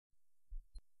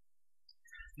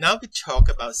Now we talk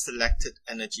about selected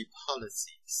energy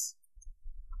policies.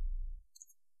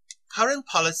 Current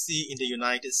policy in the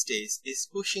United States is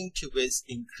pushing towards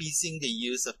increasing the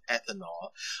use of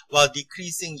ethanol while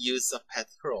decreasing use of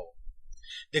petrol.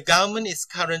 The government is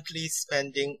currently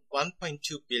spending $1.2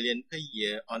 billion per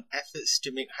year on efforts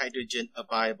to make hydrogen a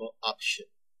viable option.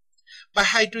 But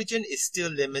hydrogen is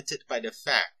still limited by the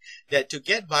fact that to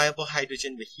get viable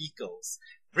hydrogen vehicles,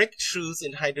 breakthroughs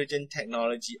in hydrogen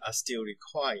technology are still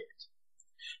required.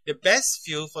 The best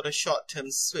fuel for the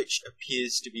short-term switch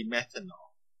appears to be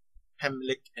methanol.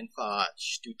 Hemlick and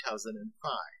Farage,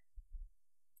 2005.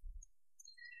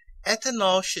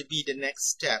 Ethanol should be the next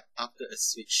step after a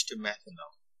switch to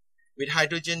methanol, with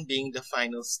hydrogen being the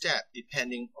final step,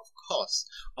 depending, of course,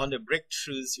 on the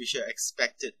breakthroughs which are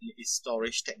expected in its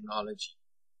storage technology.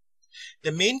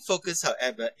 The main focus,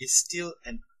 however, is still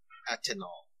on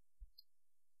ethanol.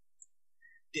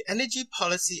 The Energy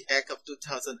Policy Act of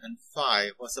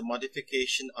 2005 was a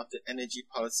modification of the Energy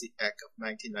Policy Act of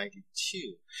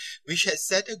 1992, which had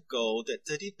set a goal that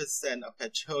 30% of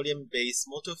petroleum-based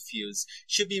motor fuels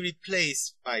should be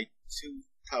replaced by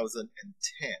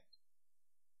 2010.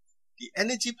 The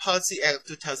Energy Policy Act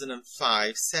of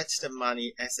 2005 sets the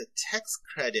money as a tax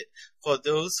credit for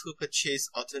those who purchase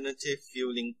alternative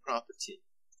fueling property.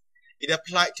 It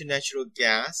applied to natural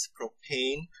gas,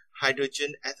 propane,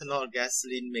 hydrogen, ethanol,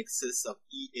 gasoline mixes of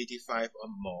E85 or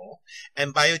more,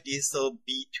 and biodiesel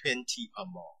B20 or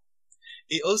more.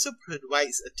 It also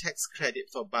provides a tax credit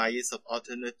for buyers of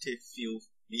alternative fuel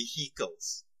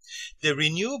vehicles. The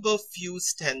Renewable Fuel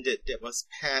Standard that was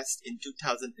passed in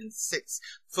 2006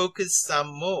 focused some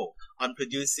more on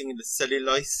producing the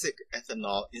cellulosic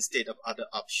ethanol instead of other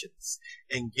options,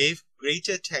 and gave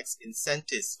greater tax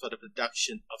incentives for the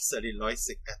production of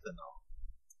cellulosic ethanol.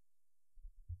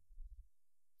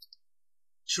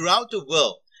 Throughout the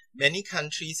world, many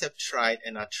countries have tried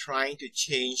and are trying to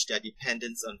change their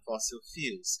dependence on fossil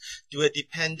fuels to a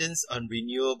dependence on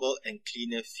renewable and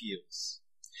cleaner fuels.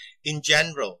 In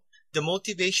general, the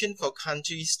motivation for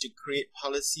countries to create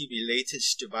policy related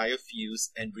to biofuels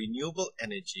and renewable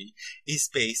energy is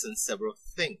based on several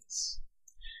things: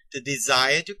 the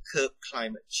desire to curb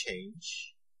climate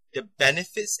change, the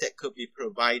benefits that could be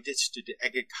provided to the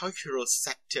agricultural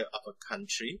sector of a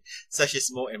country, such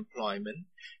as more employment,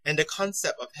 and the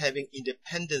concept of having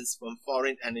independence from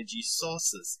foreign energy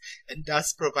sources, and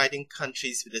thus providing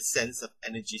countries with a sense of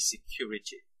energy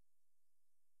security.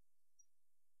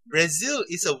 Brazil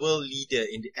is a world leader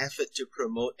in the effort to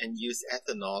promote and use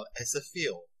ethanol as a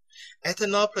fuel.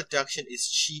 Ethanol production is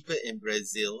cheaper in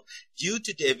Brazil due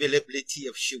to the availability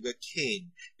of sugar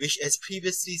cane, which, as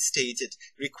previously stated,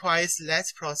 requires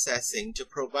less processing to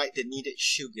provide the needed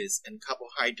sugars and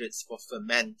carbohydrates for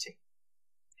fermenting.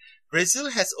 Brazil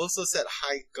has also set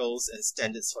high goals and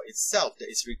standards for itself that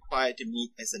is required to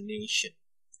meet as a nation.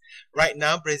 Right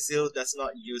now, Brazil does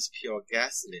not use pure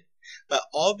gasoline, but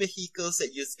all vehicles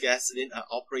that use gasoline are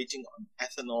operating on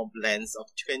ethanol blends of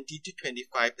 20 to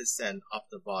 25% of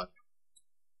the volume.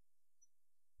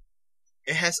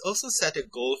 It has also set a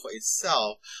goal for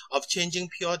itself of changing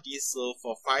pure diesel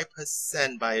for 5%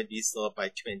 biodiesel by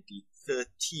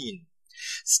 2013.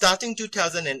 Starting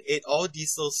 2008, all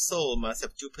diesel sold must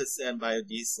have 2%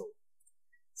 biodiesel.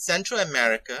 Central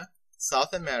America,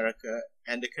 South America,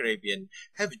 and the Caribbean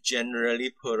have generally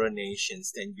poorer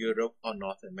nations than Europe or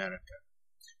North America.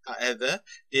 However,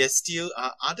 there still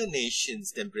are other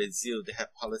nations than Brazil that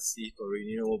have policy for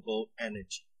renewable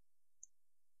energy.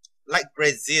 Like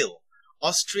Brazil,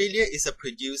 Australia is a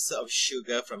producer of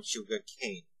sugar from sugar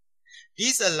cane.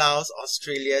 This allows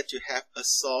Australia to have a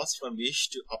source from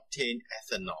which to obtain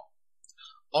ethanol.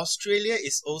 Australia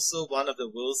is also one of the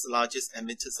world's largest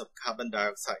emitters of carbon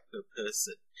dioxide per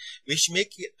person, which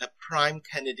makes it a prime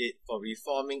candidate for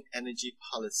reforming energy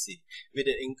policy with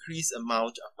an increased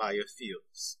amount of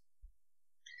biofuels.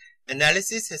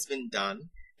 Analysis has been done,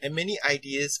 and many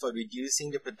ideas for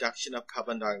reducing the production of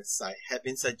carbon dioxide have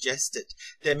been suggested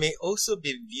that may also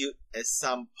be viewed as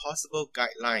some possible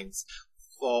guidelines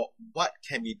for what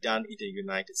can be done in the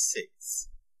United States.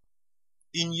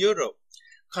 In Europe,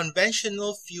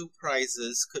 conventional fuel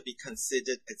prices could be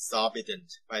considered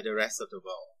exorbitant by the rest of the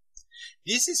world.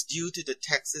 This is due to the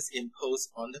taxes imposed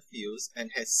on the fuels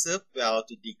and has served well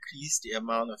to decrease the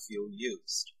amount of fuel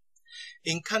used.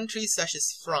 In countries such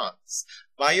as France,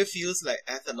 biofuels like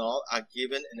ethanol are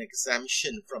given an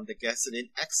exemption from the gasoline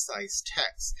excise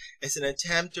tax as an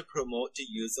attempt to promote the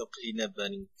use of cleaner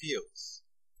burning fuels.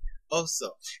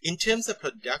 Also, in terms of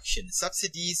production,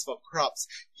 subsidies for crops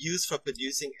used for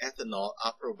producing ethanol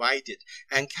are provided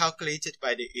and calculated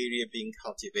by the area being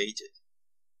cultivated.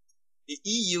 The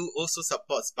EU also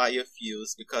supports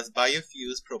biofuels because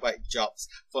biofuels provide jobs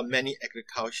for many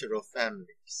agricultural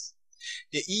families.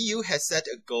 The EU has set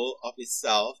a goal of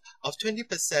itself of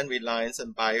 20% reliance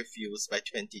on biofuels by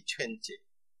 2020.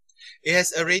 It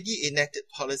has already enacted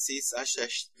policies such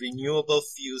as Renewable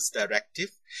Fuels Directive,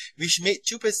 which made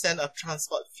 2% of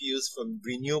transport fuels from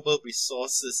renewable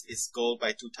resources its goal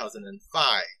by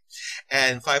 2005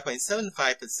 and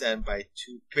 5.75% by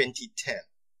 2010.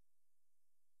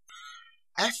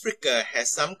 Africa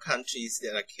has some countries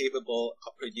that are capable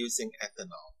of producing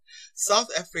ethanol. South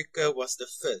Africa was the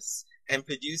first and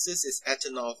produces its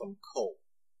ethanol from coal.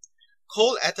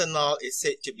 Coal ethanol is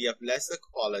said to be of lesser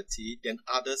quality than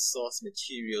other source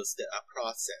materials that are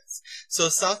processed, so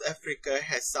South Africa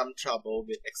has some trouble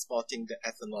with exporting the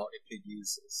ethanol it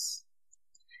produces.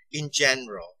 In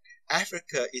general,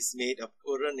 Africa is made of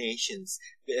poorer nations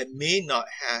that may not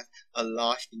have a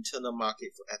large internal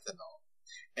market for ethanol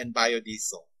and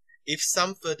biodiesel if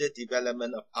some further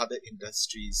development of other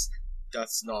industries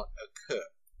does not occur.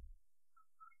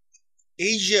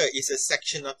 Asia is a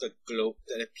section of the globe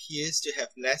that appears to have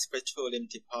less petroleum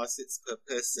deposits per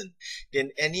person than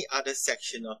any other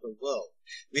section of the world,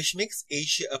 which makes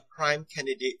Asia a prime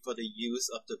candidate for the use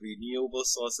of the renewable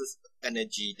sources of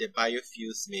energy that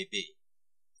biofuels may be.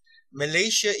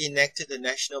 Malaysia enacted the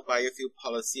National Biofuel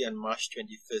Policy on March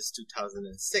 21,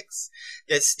 2006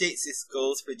 that states its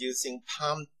goals producing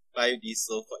palm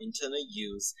biodiesel for internal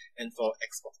use and for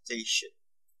exportation.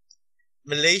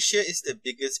 Malaysia is the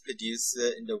biggest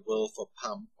producer in the world for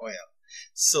palm oil.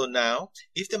 So now,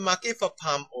 if the market for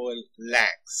palm oil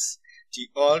lags, the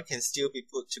oil can still be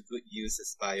put to good use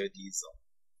as biodiesel.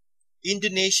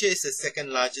 Indonesia is the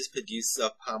second largest producer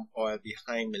of palm oil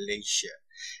behind Malaysia.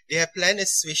 They have planned a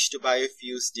switch to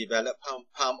biofuels developed from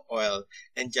palm oil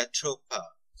and jatropha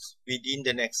within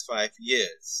the next 5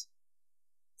 years.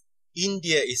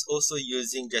 India is also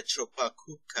using jatropha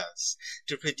kukas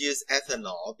to produce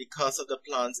ethanol because of the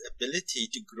plant's ability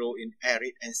to grow in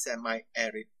arid and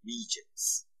semi-arid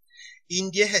regions.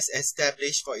 India has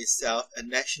established for itself a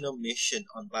national mission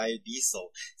on biodiesel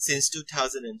since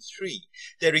 2003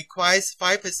 that requires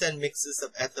 5% mixes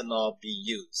of ethanol be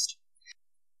used.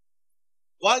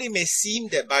 While it may seem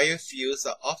that biofuels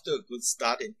are off to a good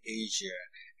start in Asia,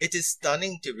 it is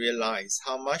stunning to realize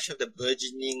how much of the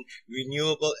burgeoning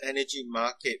renewable energy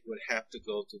market would have to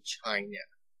go to China.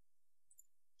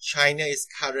 China is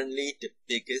currently the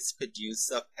biggest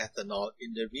producer of ethanol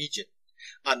in the region.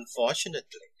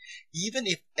 Unfortunately, even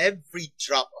if every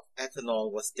drop of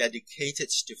ethanol was dedicated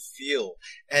to fuel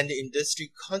and the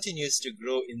industry continues to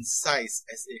grow in size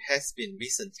as it has been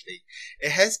recently,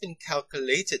 it has been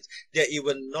calculated that it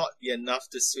will not be enough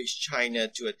to switch China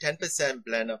to a 10%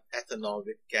 blend of ethanol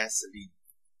with gasoline.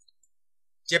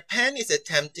 Japan is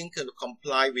attempting to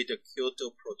comply with the Kyoto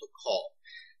Protocol.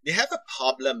 They have a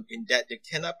problem in that they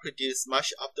cannot produce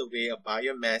much of the way of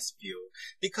biomass fuel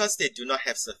because they do not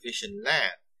have sufficient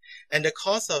land, and the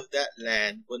cost of that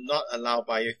land will not allow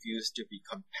biofuels to be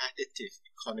competitive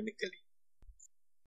economically.